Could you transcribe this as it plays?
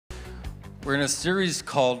We're in a series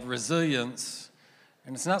called Resilience,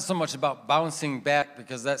 and it's not so much about bouncing back,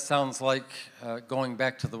 because that sounds like going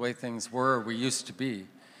back to the way things were or we used to be,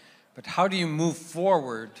 but how do you move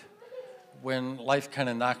forward when life kind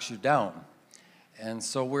of knocks you down? And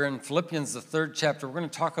so we're in Philippians, the 3rd chapter. We're going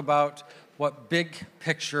to talk about what big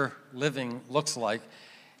picture living looks like,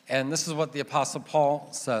 and this is what the Apostle Paul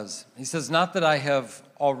says. He says, "Not that I have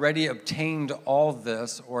already obtained all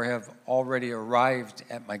this or have already arrived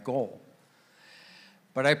at my goal,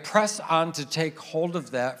 but I press on to take hold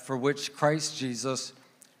of that for which Christ Jesus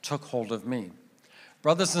took hold of me.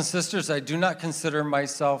 Brothers and sisters, I do not consider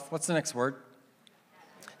myself," what's the next word?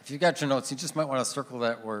 If you got your notes, you just might want to circle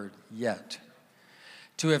that word, "yet,"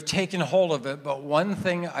 "to have taken hold of it, but one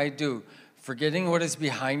thing I do, forgetting what is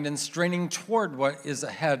behind and straining toward what is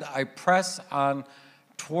ahead, I press on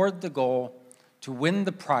toward the goal to win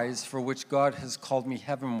the prize for which God has called me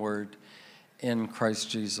heavenward in Christ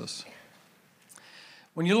Jesus."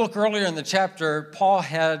 When you look earlier in the chapter, Paul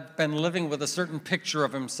had been living with a certain picture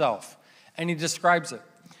of himself, and he describes it.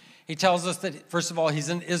 He tells us that, first of all, he's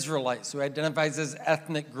an Israelite, so he identifies his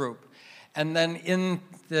ethnic group. And then in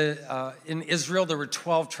Israel, there were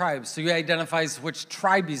 12 tribes, so he identifies which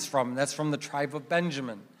tribe he's from. That's from the tribe of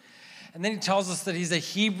Benjamin. And then he tells us that he's a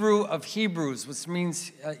Hebrew of Hebrews, which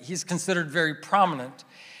means he's considered very prominent.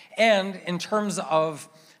 And in terms of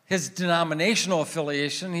his denominational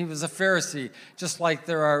affiliation, he was a Pharisee. Just like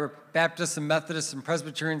there are Baptists and Methodists and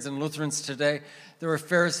Presbyterians and Lutherans today, there were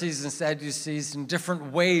Pharisees and Sadducees and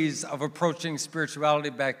different ways of approaching spirituality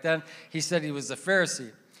back then. He said he was a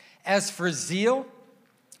Pharisee. As for zeal,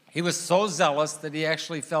 he was so zealous that he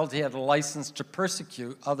actually felt he had a license to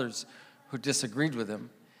persecute others who disagreed with him.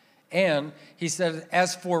 And he said,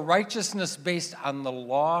 as for righteousness based on the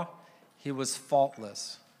law, he was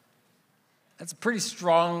faultless. That's a pretty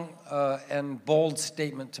strong and bold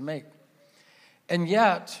statement to make. And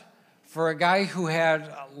yet, for a guy who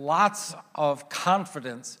had lots of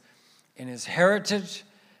confidence in his heritage,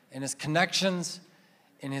 in his connections,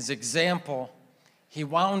 in his example, he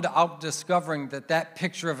wound up discovering that that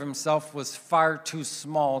picture of himself was far too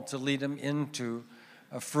small to lead him into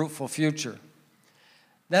a fruitful future.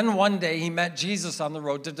 Then one day he met Jesus on the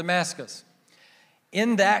road to Damascus.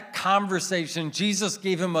 In that conversation, Jesus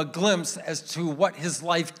gave him a glimpse as to what his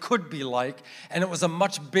life could be like, and it was a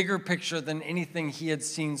much bigger picture than anything he had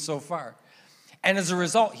seen so far. And as a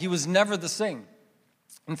result, he was never the same.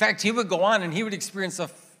 In fact, he would go on and he would experience a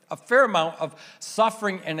fair amount of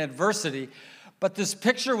suffering and adversity, but this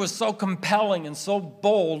picture was so compelling and so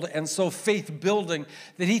bold and so faith-building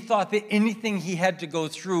that he thought that anything he had to go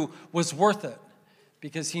through was worth it,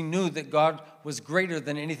 because he knew that God was greater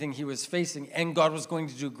than anything he was facing, and God was going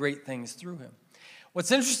to do great things through him.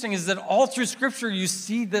 What's interesting is that all through Scripture, you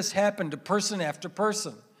see this happen to person after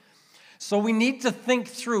person. So we need to think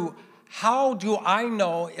through, how do I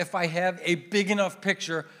know if I have a big enough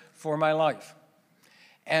picture for my life?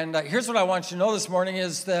 And here's what I want you to know this morning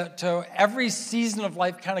is that every season of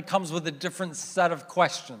life kind of comes with a different set of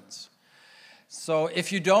questions. So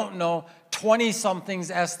if you don't know, 20-somethings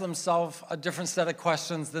ask themselves a different set of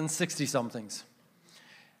questions than 60-somethings.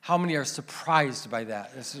 How many are surprised by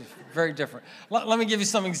that? It's very different. Let me give you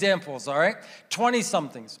some examples, all right?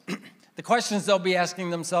 20-somethings. The questions they'll be asking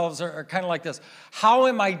themselves are kind of like this. How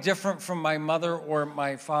am I different from my mother or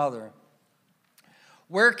my father?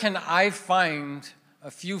 Where can I find a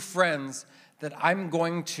few friends that I'm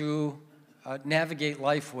going to navigate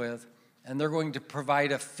life with, and they're going to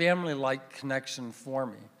provide a family-like connection for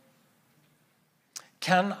me?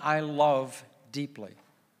 Can I love deeply?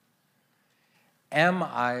 Am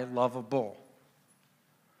I lovable?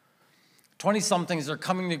 20-somethings are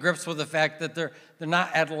coming to grips with the fact that they're not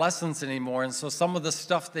adolescents anymore, and so some of the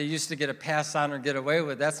stuff they used to get a pass on or get away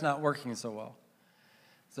with, that's not working so well.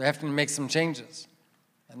 So they have to make some changes.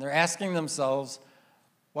 And they're asking themselves,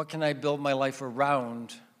 what can I build my life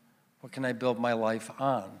around? What can I build my life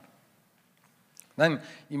on? Then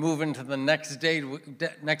you move into the next decade,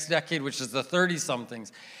 which is the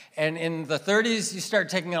 30-somethings. And in the 30s, you start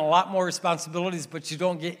taking on a lot more responsibilities, but you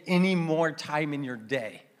don't get any more time in your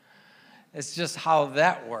day. It's just how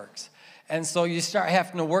that works. And so you start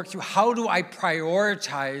having to work through, how do I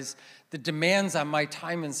prioritize the demands on my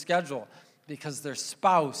time and schedule? Because there's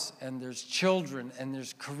spouse, and there's children, and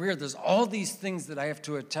there's career. There's all these things that I have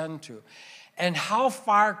to attend to. And how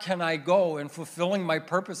far can I go in fulfilling my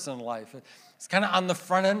purpose in life? It's kind of on the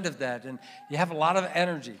front end of that, and you have a lot of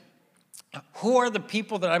energy. Who are the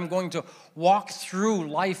people that I'm going to walk through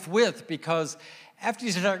life with? Because after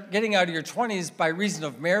you start getting out of your 20s, by reason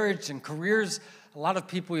of marriage and careers, a lot of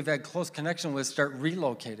people we've had close connection with start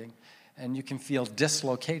relocating, and you can feel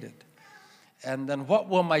dislocated. And then what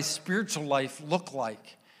will my spiritual life look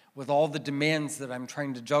like with all the demands that I'm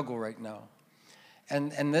trying to juggle right now?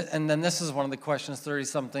 And then this is one of the questions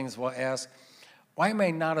 30-somethings will ask, why am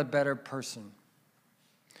I not a better person?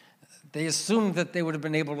 They assumed that they would have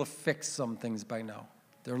been able to fix some things by now.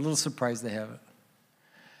 They're a little surprised they haven't.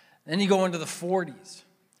 Then you go into the 40s.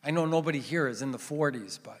 I know nobody here is in the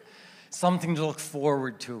 40s, but something to look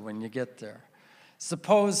forward to when you get there.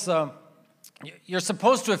 Suppose you're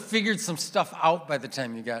supposed to have figured some stuff out by the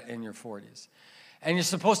time you got in your 40s. And you're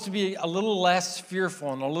supposed to be a little less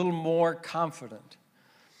fearful and a little more confident.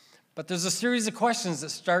 But there's a series of questions that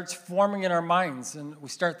starts forming in our minds, and we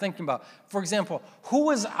start thinking about, for example, who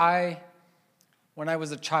was I when I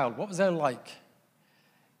was a child? What was I like?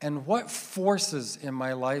 And what forces in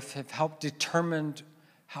my life have helped determine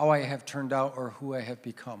how I have turned out or who I have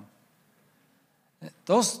become?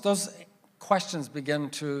 Those questions begin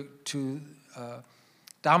to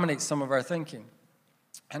dominate some of our thinking.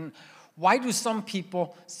 And why do some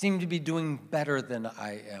people seem to be doing better than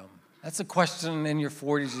I am? That's a question in your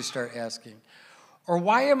 40s you start asking. Or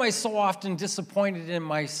why am I so often disappointed in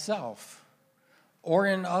myself or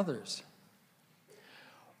in others?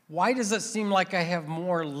 Why does it seem like I have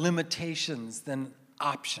more limitations than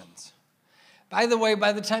options? By the way,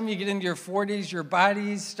 by the time you get into your 40s, your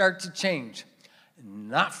bodies start to change.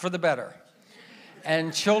 Not for the better.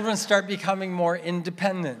 And children start becoming more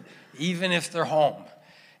independent, even if they're home.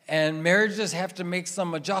 And marriages have to make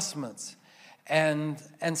some adjustments. And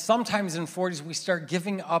sometimes in 40s, we start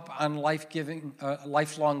giving up on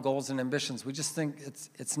lifelong goals and ambitions. We just think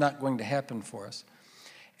it's not going to happen for us.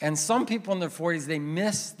 And some people in their 40s, they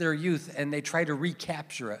miss their youth and they try to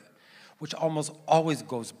recapture it, which almost always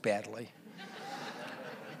goes badly.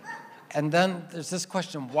 And then there's this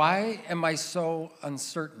question, why am I so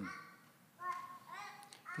uncertain?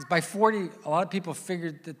 Because by 40, a lot of people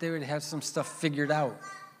figured that they would have some stuff figured out.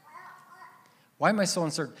 Why am I so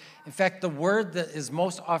uncertain? In fact, the word that is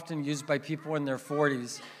most often used by people in their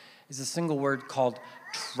 40s is a single word called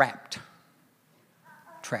trapped.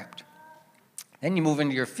 Trapped. Then you move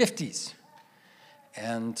into your 50s,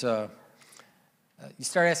 and you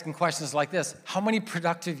start asking questions like this. How many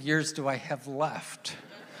productive years do I have left?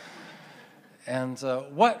 And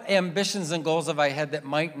what ambitions and goals have I had that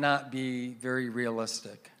might not be very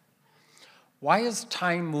realistic? Why is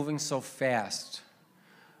time moving so fast?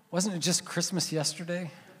 Wasn't it just Christmas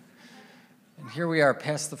yesterday? And here we are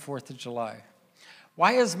past the 4th of July.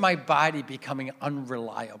 Why is my body becoming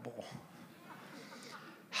unreliable?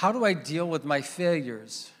 How do I deal with my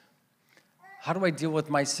failures? How do I deal with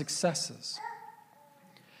my successes?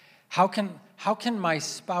 How can my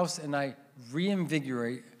spouse and I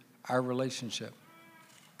reinvigorate our relationship?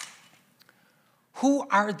 Who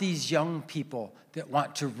are these young people that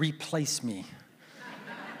want to replace me?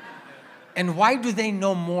 And why do they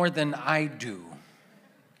know more than I do?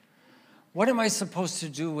 What am I supposed to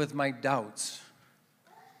do with my doubts?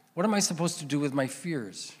 What am I supposed to do with my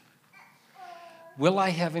fears? Will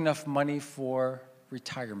I have enough money for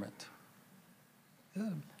retirement?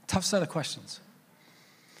 Tough set of questions.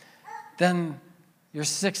 Then your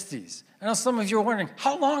 60s. I know some of you are wondering,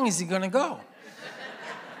 how long is he going to go?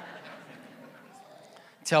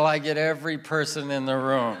 Till I get every person in the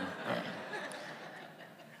room.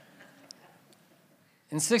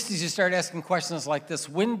 In 60s, you start asking questions like this.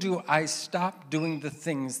 When do I stop doing the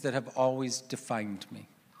things that have always defined me?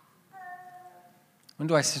 When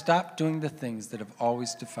do I stop doing the things that have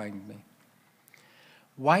always defined me?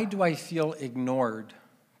 Why do I feel ignored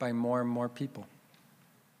by more and more people?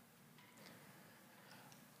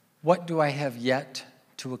 What do I have yet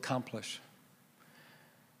to accomplish?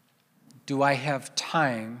 Do I have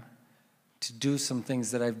time to do some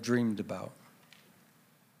things that I've dreamed about?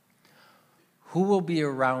 Who will be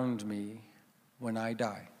around me when I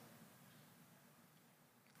die?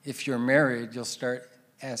 If you're married, you'll start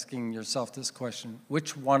asking yourself this question: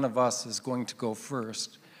 which one of us is going to go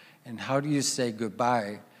first? And how do you say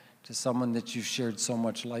goodbye to someone that you've shared so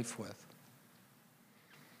much life with?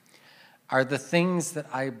 Are the things that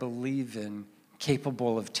I believe in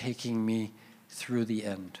capable of taking me through the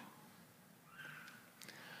end?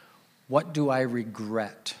 What do I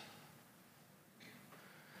regret?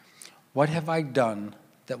 What have I done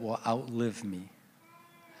that will outlive me?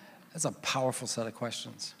 That's a powerful set of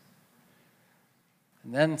questions.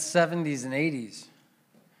 And then 70s and 80s.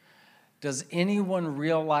 Does anyone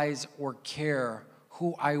realize or care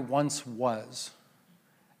who I once was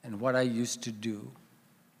and what I used to do?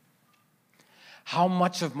 How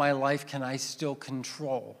much of my life can I still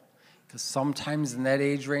control? Because sometimes in that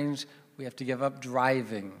age range, we have to give up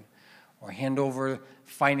driving or hand over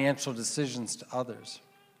financial decisions to others.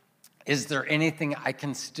 Is there anything I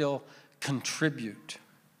can still contribute?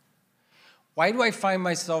 Why do I find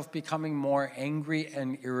myself becoming more angry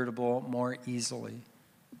and irritable more easily?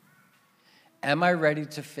 Am I ready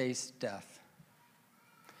to face death?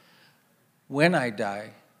 When I die,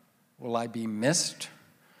 will I be missed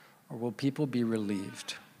or will people be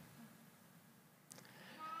relieved?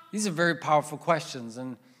 These are very powerful questions,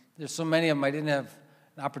 and there's so many of them I didn't have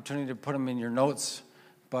an opportunity to put them in your notes.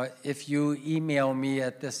 But if you email me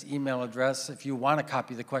at this email address, if you want a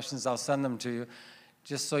copy of the questions, I'll send them to you,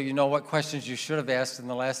 just so you know what questions you should have asked in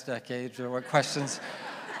the last decade or what questions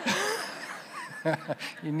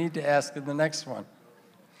you need to ask in the next one.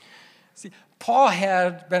 See, Paul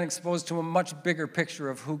had been exposed to a much bigger picture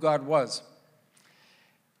of who God was.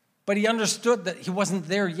 But he understood that he wasn't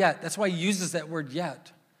there yet. That's why he uses that word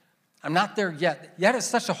yet. I'm not there yet. Yet is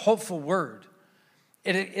such a hopeful word.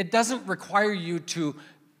 It doesn't require you to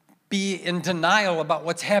be in denial about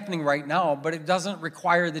what's happening right now, but it doesn't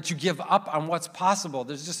require that you give up on what's possible.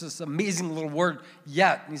 There's just this amazing little word,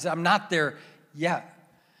 yet. And he said, I'm not there yet.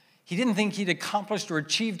 He didn't think he'd accomplished or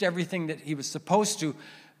achieved everything that he was supposed to,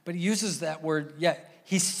 but he uses that word, yet.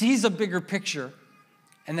 He sees a bigger picture,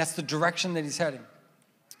 and that's the direction that he's heading.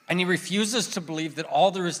 And he refuses to believe that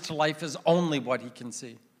all there is to life is only what he can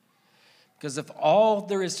see. Because if all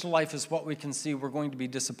there is to life is what we can see, we're going to be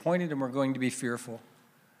disappointed and we're going to be fearful.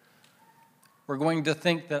 We're going to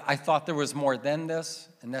think that I thought there was more than this,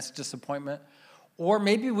 and that's disappointment. Or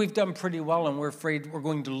maybe we've done pretty well and we're afraid we're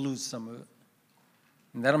going to lose some of it.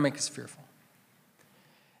 And that'll make us fearful.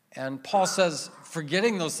 And Paul says,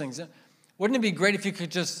 forgetting those things, wouldn't it be great if you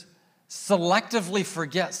could just selectively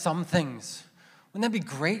forget some things? Wouldn't that be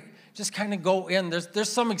great? Just kind of go in. There's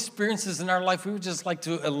some experiences in our life we would just like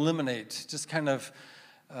to eliminate, just kind of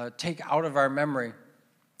take out of our memory.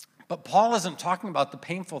 But Paul isn't talking about the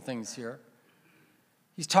painful things here.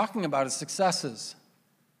 He's talking about his successes.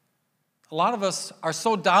 A lot of us are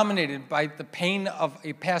so dominated by the pain of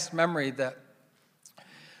a past memory that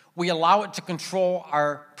we allow it to control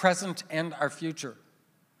our present and our future.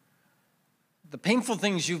 The painful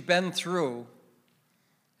things you've been through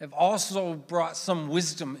have also brought some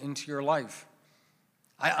wisdom into your life.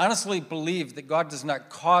 I honestly believe that God does not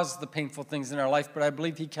cause the painful things in our life, but I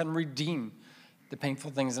believe he can redeem the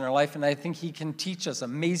painful things in our life, and I think he can teach us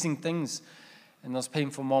amazing things in those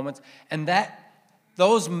painful moments, and that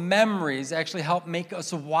those memories actually help make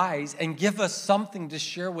us wise and give us something to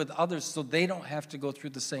share with others so they don't have to go through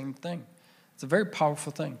the same thing. It's a very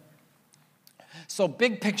powerful thing. So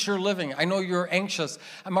big picture living. I know you're anxious.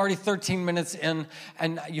 I'm already 13 minutes in,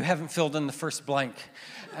 and you haven't filled in the first blank.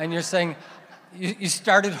 And you're saying, you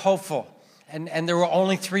started hopeful, and there were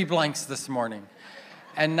only 3 blanks this morning.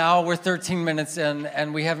 And now we're 13 minutes in,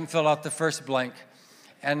 and we haven't filled out the first blank.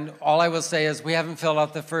 And all I will say is we haven't filled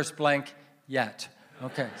out the first blank yet.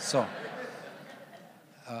 Okay, so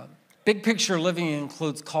big picture living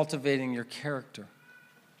includes cultivating your character.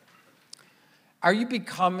 Are you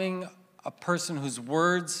becoming a person whose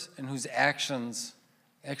words and whose actions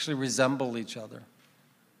actually resemble each other?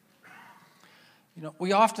 You know,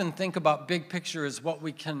 we often think about big picture as what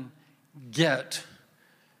we can get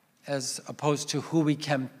as opposed to who we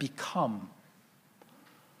can become.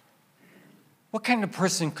 What kind of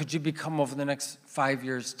person could you become over the next 5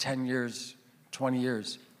 years, 10 years, 20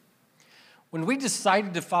 years? When we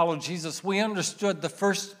decided to follow Jesus, we understood the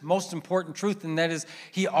first most important truth, and that is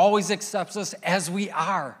he always accepts us as we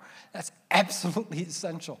are. That's absolutely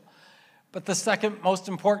essential. But the second most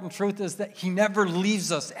important truth is that he never leaves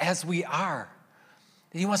us as we are.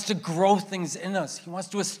 That he wants to grow things in us. He wants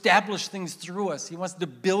to establish things through us. He wants to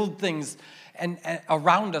build things and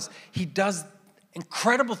around us. He does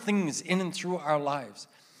incredible things in and through our lives.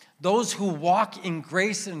 Those who walk in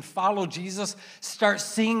grace and follow Jesus start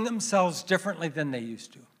seeing themselves differently than they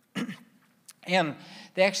used to. And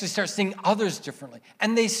they actually start seeing others differently.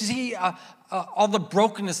 And they see all the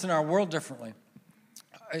brokenness in our world differently.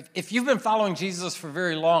 If you've been following Jesus for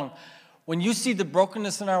very long, when you see the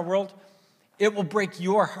brokenness in our world, it will break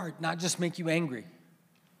your heart, not just make you angry.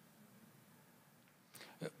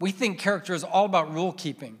 We think character is all about rule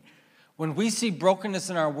keeping. When we see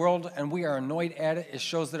brokenness in our world and we are annoyed at it, it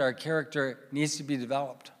shows that our character needs to be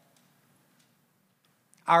developed.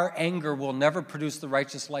 Our anger will never produce the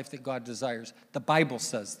righteous life that God desires. The Bible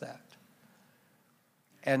says that.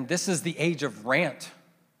 And this is the age of rant.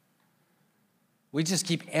 We just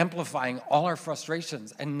keep amplifying all our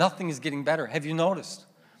frustrations, and nothing is getting better. Have you noticed?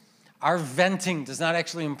 Our venting does not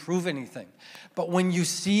actually improve anything. But when you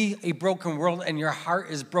see a broken world and your heart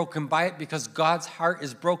is broken by it because God's heart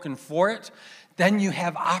is broken for it, then you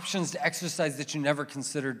have options to exercise that you never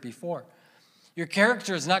considered before. Your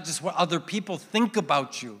character is not just what other people think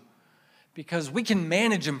about you, because we can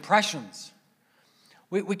manage impressions.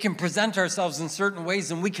 We can present ourselves in certain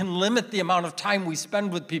ways, and we can limit the amount of time we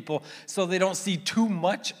spend with people so they don't see too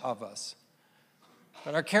much of us.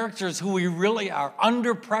 But our character is who we really are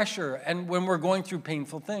under pressure and when we're going through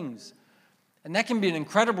painful things. And that can be an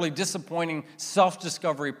incredibly disappointing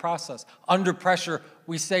self-discovery process. Under pressure,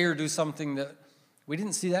 we say or do something that we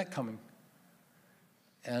didn't see that coming.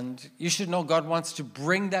 And you should know God wants to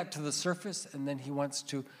bring that to the surface, and then he wants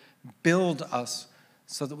to build us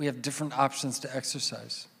so that we have different options to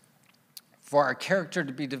exercise. For our character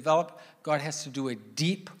to be developed, God has to do a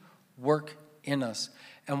deep work in us.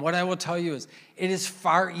 And what I will tell you is, it is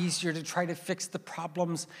far easier to try to fix the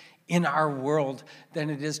problems in our world than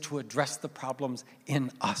it is to address the problems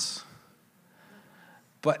in us.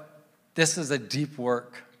 But this is a deep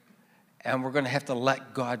work, and we're going to have to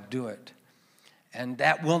let God do it. And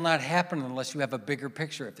that will not happen unless you have a bigger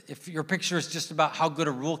picture. If your picture is just about how good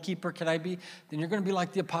a rule keeper can I be, then you're going to be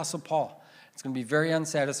like the Apostle Paul. It's going to be very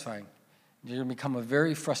unsatisfying. You're going to become a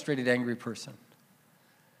very frustrated, angry person.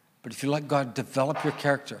 But if you let God develop your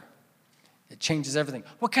character, it changes everything.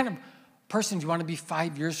 What kind of person do you want to be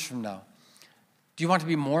 5 years from now? Do you want to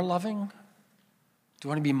be more loving? Do you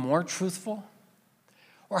want to be more truthful?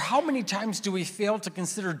 Or how many times do we fail to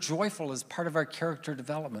consider joyful as part of our character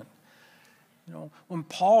development? You know, when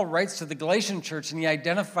Paul writes to the Galatian church and he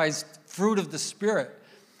identifies fruit of the Spirit,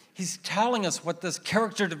 he's telling us what this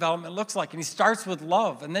character development looks like. And he starts with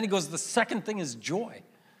love. And then he goes, the second thing is joy.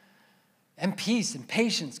 And peace and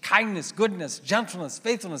patience, kindness, goodness, gentleness,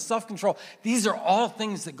 faithfulness, self-control. These are all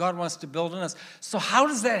things that God wants to build in us. So how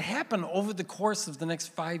does that happen over the course of the next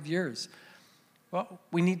 5 years? Well,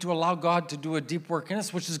 we need to allow God to do a deep work in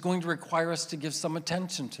us, which is going to require us to give some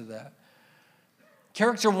attention to that.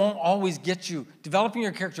 Character won't always get you. Developing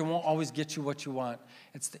your character won't always get you what you want.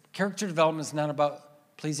 Character development is not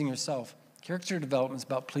about pleasing yourself. Character development is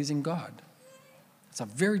about pleasing God. It's a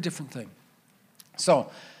very different thing. So,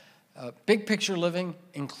 big picture living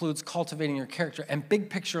includes cultivating your character, and big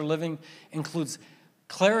picture living includes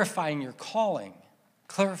clarifying your calling.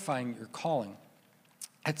 Clarifying your calling.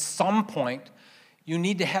 At some point, you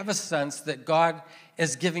need to have a sense that God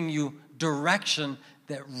is giving you direction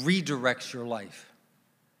that redirects your life.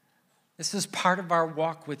 This is part of our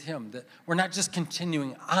walk with him, that we're not just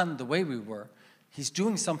continuing on the way we were. He's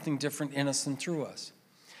doing something different in us and through us.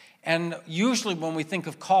 And usually when we think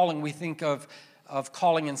of calling, we think of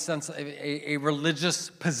calling in sense of a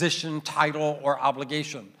religious position, title, or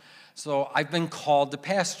obligation. So I've been called to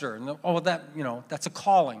pastor. And, that's a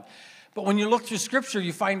calling. But when you look through Scripture,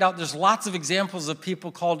 you find out there's lots of examples of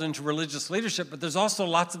people called into religious leadership, but there's also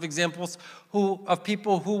lots of examples of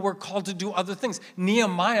people who were called to do other things.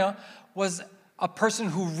 Nehemiah was a person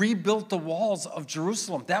who rebuilt the walls of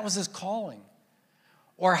Jerusalem. That was his calling.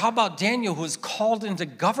 Or how about Daniel, who was called into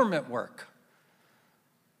government work?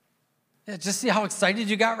 Yeah, just see how excited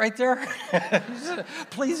you got right there?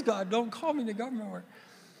 Please, God, don't call me to government work.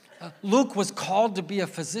 Luke was called to be a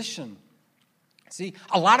physician. See,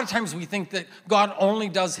 a lot of times we think that God only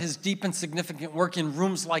does his deep and significant work in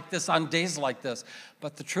rooms like this, on days like this.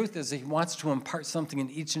 But the truth is that he wants to impart something in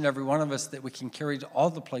each and every one of us that we can carry to all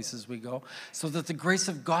the places we go, so that the grace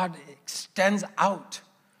of God extends out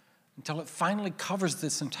until it finally covers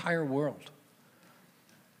this entire world.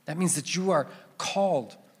 That means that you are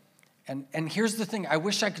called. And here's the thing. I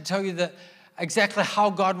wish I could tell you that exactly how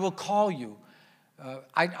God will call you.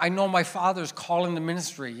 I know my father's calling the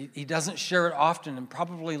ministry. He doesn't share it often, and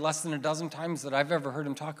probably less than a dozen times that I've ever heard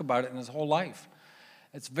him talk about it in his whole life.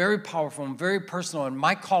 It's very powerful and very personal, and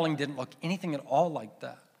my calling didn't look anything at all like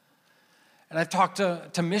that. And I've talked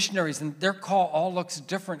to missionaries, and their call all looks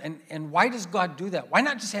different. And why does God do that? Why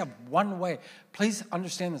not just have one way? Please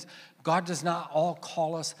understand this. God does not all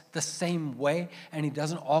call us the same way, and he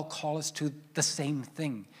doesn't all call us to the same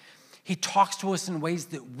thing. He talks to us in ways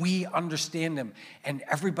that we understand him, and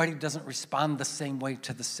everybody doesn't respond the same way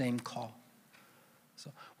to the same call.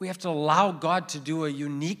 So we have to allow God to do a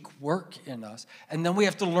unique work in us, and then we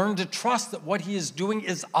have to learn to trust that what he is doing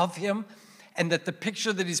is of him, and that the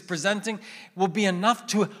picture that he's presenting will be enough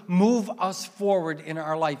to move us forward in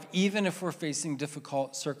our life, even if we're facing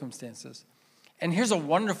difficult circumstances. And here's a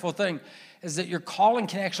wonderful thing, is that your calling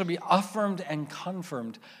can actually be affirmed and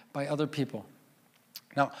confirmed by other people.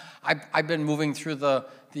 Now, I've been moving through the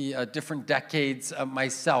different decades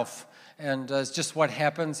myself, and it's just what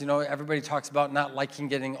happens. Everybody talks about not liking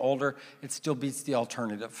getting older. It still beats the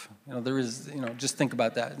alternative. There is, just think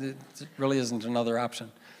about that. It really isn't another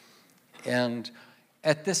option. And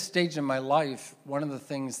At this stage in my life, one of the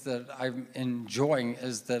things that I'm enjoying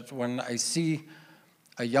is that when I see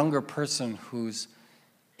a younger person who's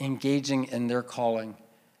engaging in their calling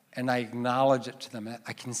and I acknowledge it to them,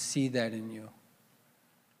 I can see that in you.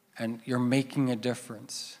 And you're making a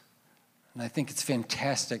difference. And I think it's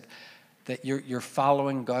fantastic that you're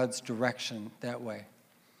following God's direction that way.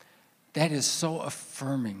 That is so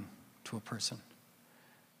affirming to a person.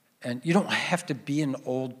 And you don't have to be an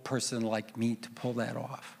old person like me to pull that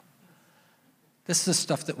off. This is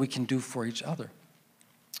stuff that we can do for each other.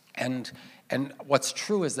 And what's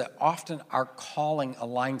true is that often our calling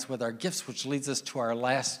aligns with our gifts, which leads us to our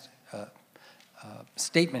last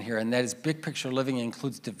statement here, and that is big picture living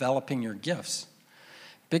includes developing your gifts.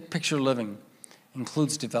 Big picture living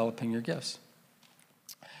includes developing your gifts.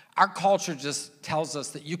 Our culture just tells us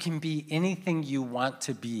that you can be anything you want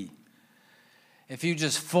to be. If you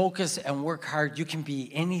just focus and work hard, you can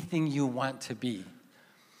be anything you want to be.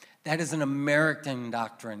 That is an American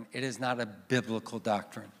doctrine. It is not a biblical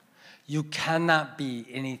doctrine. You cannot be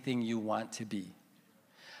anything you want to be.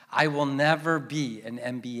 I will never be an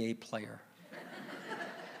NBA player.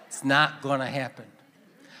 It's not going to happen.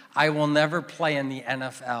 I will never play in the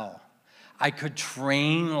NFL. I could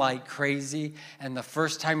train like crazy, and the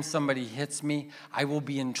first time somebody hits me, I will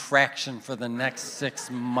be in traction for the next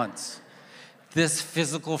 6 months. This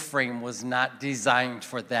physical frame was not designed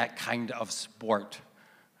for that kind of sport,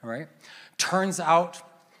 all right? Turns out,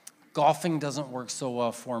 golfing doesn't work so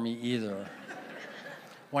well for me either.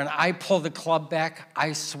 When I pull the club back,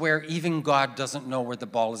 I swear even God doesn't know where the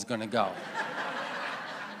ball is going to go.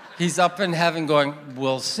 He's up in heaven going,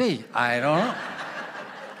 we'll see. I don't know.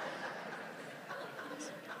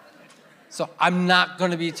 So I'm not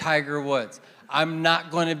going to be Tiger Woods. I'm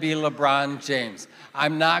not going to be LeBron James.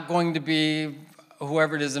 I'm not going to be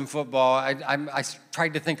whoever it is in football. I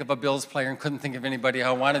tried to think of a Bills player and couldn't think of anybody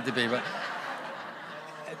I wanted to be. But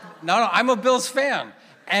no, I'm a Bills fan.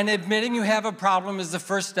 And admitting you have a problem is the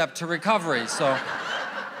first step to recovery. So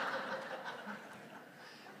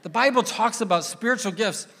the Bible talks about spiritual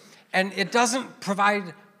gifts, and it doesn't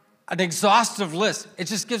provide an exhaustive list. It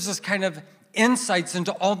just gives us kind of insights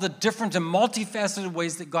into all the different and multifaceted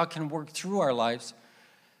ways that God can work through our lives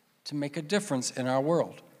to make a difference in our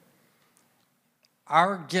world.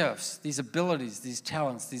 Our gifts, these abilities, these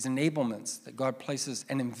talents, these enablements that God places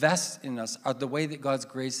and invests in us are the way that God's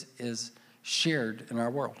grace is shared in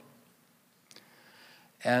our world.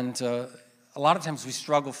 And a lot of times we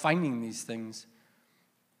struggle finding these things,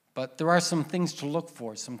 but there are some things to look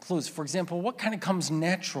for, some clues. For example, what kind of comes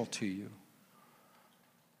natural to you?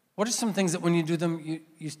 What are some things that when you do them,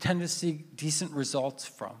 you tend to see decent results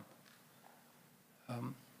from?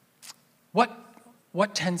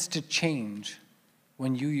 What tends to change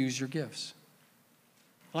when you use your gifts?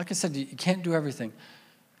 Like I said, you can't do everything.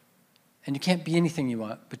 And you can't be anything you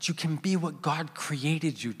want, but you can be what God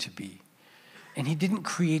created you to be. And he didn't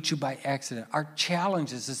create you by accident. Our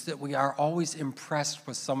challenge is that we are always impressed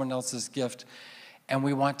with someone else's gift, and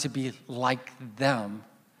we want to be like them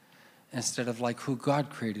instead of like who God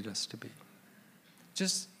created us to be.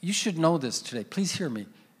 You should know this today. Please hear me.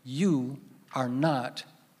 You are not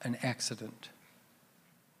an accident.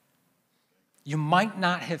 You might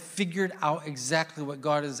not have figured out exactly what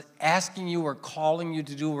God is asking you or calling you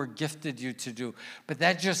to do or gifted you to do, but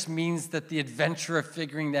that just means that the adventure of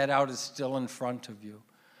figuring that out is still in front of you.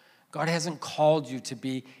 God hasn't called you to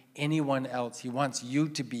be anyone else. He wants you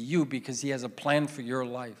to be you because he has a plan for your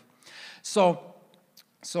life. So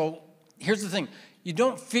here's the thing. You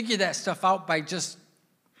don't figure that stuff out by just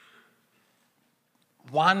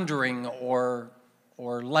wandering or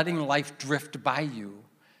letting life drift by you.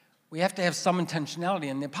 We have to have some intentionality.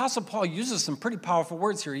 And the Apostle Paul uses some pretty powerful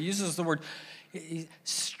words here. He uses the word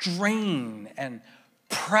strain and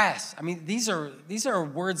press. I mean, these are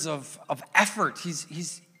words of effort.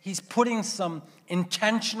 He's putting some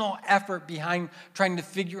intentional effort behind trying to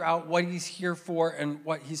figure out what he's here for and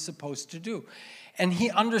what he's supposed to do. And he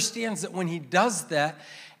understands that when he does that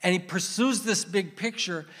and he pursues this big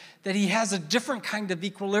picture, that he has a different kind of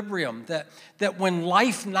equilibrium, that when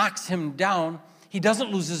life knocks him down, he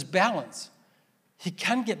doesn't lose his balance. He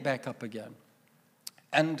can get back up again.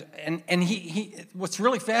 And he what's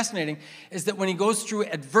really fascinating is that when he goes through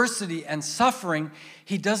adversity and suffering,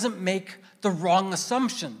 he doesn't make the wrong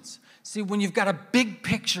assumptions. See, when you've got a big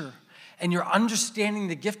picture and you're understanding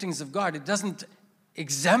the giftings of God, it doesn't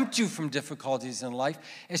exempt you from difficulties in life.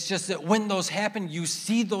 It's just that when those happen, you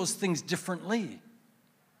see those things differently.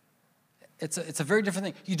 It's a very different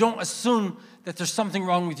thing. You don't assume that there's something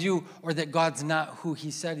wrong with you or that God's not who he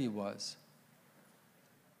said he was.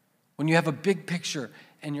 When you have a big picture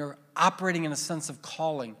and you're operating in a sense of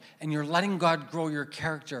calling, and you're letting God grow your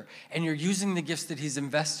character, and you're using the gifts that he's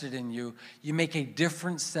invested in you, you make a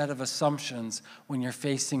different set of assumptions when you're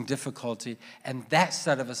facing difficulty, and that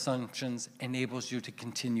set of assumptions enables you to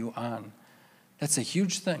continue on. That's a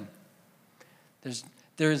huge thing.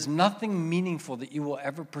 There is nothing meaningful that you will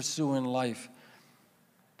ever pursue in life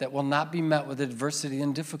that will not be met with adversity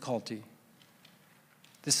and difficulty.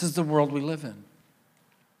 This is the world we live in.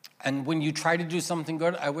 And when you try to do something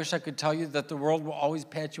good, I wish I could tell you that the world will always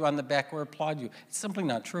pat you on the back or applaud you. It's simply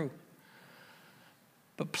not true.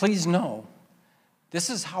 But please know,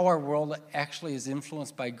 this is how our world actually is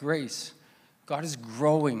influenced by grace. God is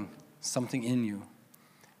growing something in you.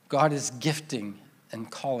 God is gifting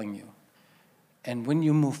and calling you. And when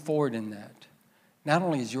you move forward in that, not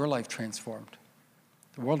only is your life transformed,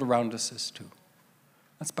 the world around us is too.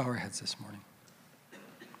 Let's bow our heads this morning.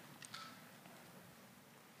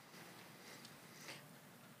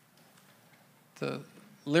 The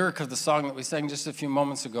lyric of the song that we sang just a few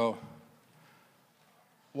moments ago,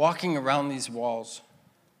 walking around these walls,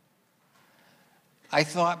 I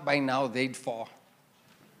thought by now they'd fall.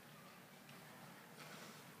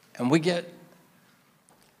 And we get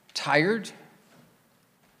tired,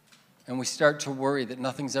 and we start to worry that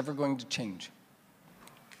nothing's ever going to change.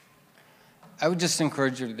 I would just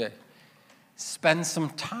encourage you today, spend some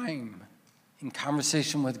time in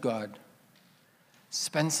conversation with God.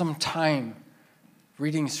 Spend some time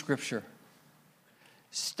reading Scripture.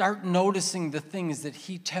 Start noticing the things that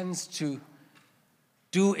he tends to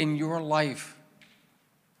do in your life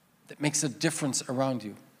that makes a difference around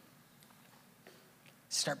you.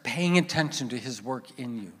 Start paying attention to his work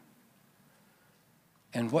in you.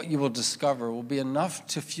 And what you will discover will be enough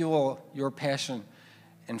to fuel your passion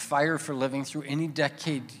and fire for living through any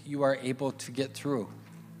decade you are able to get through.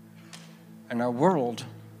 And our world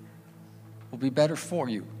will be better for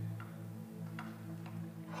you.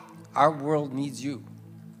 Our world needs you.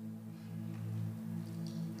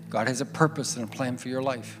 God has a purpose and a plan for your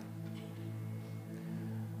life.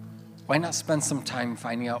 Why not spend some time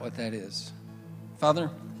finding out what that is? Father,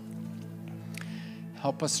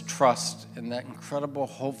 help us trust in that incredible,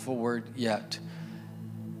 hopeful word, yet.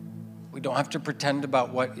 We don't have to pretend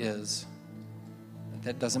about what is.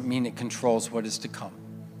 That doesn't mean it controls what is to come.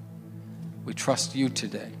 We trust you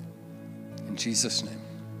today. In Jesus' name,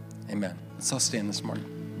 amen. Let's all stand this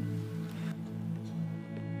morning.